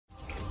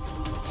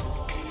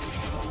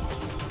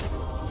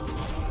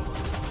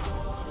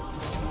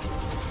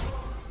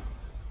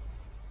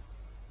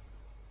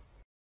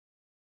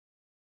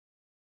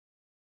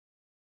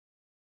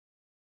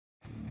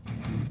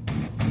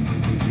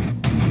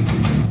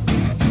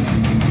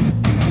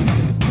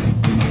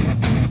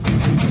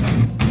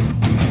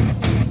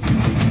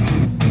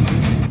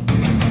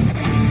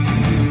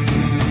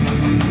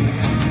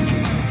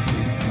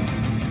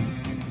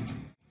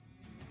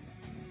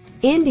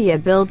India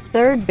builds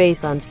third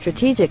base on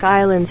strategic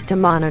islands to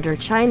monitor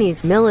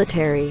Chinese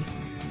military.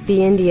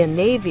 The Indian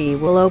Navy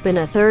will open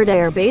a third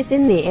air base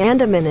in the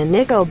Andaman and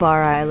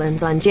Nicobar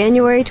Islands on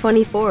January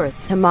 24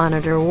 to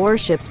monitor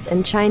warships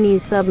and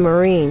Chinese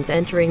submarines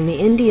entering the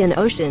Indian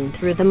Ocean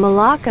through the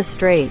Malacca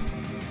Strait.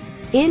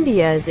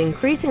 India is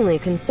increasingly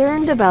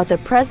concerned about the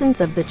presence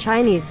of the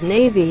Chinese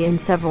Navy in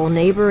several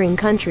neighboring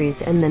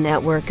countries and the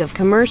network of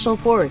commercial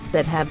ports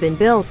that have been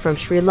built from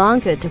Sri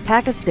Lanka to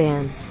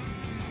Pakistan.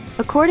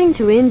 According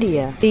to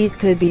India, these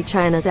could be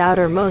China's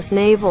outermost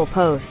naval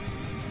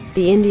posts.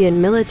 The Indian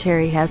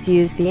military has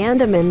used the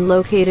Andaman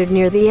located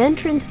near the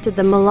entrance to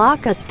the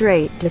Malacca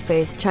Strait to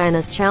face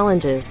China's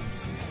challenges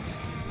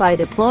by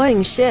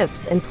deploying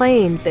ships and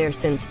planes there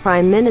since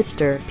Prime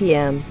Minister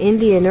 (PM)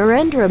 India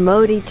Narendra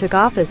Modi took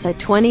office at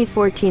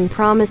 2014,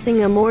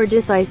 promising a more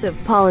decisive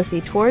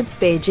policy towards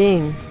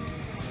Beijing.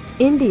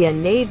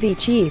 Indian Navy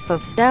Chief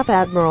of Staff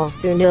Admiral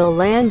Sunil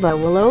Lanba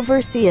will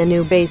oversee a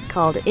new base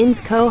called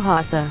INS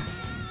Kohasa.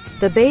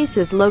 The base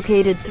is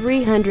located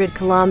 300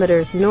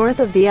 kilometers north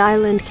of the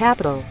island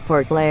capital,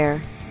 Port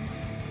Blair.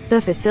 The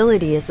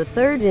facility is the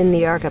third in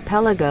the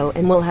archipelago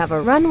and will have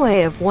a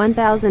runway of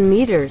 1,000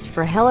 meters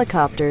for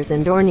helicopters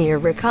and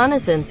Dornier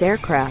reconnaissance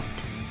aircraft.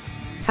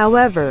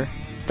 However,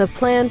 the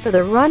plan for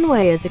the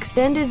runway is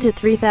extended to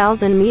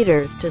 3,000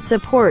 meters to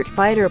support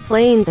fighter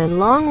planes and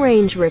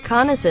long-range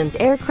reconnaissance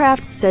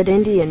aircraft, said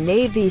Indian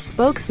Navy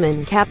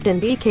spokesman Captain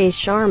B.K.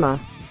 Sharma.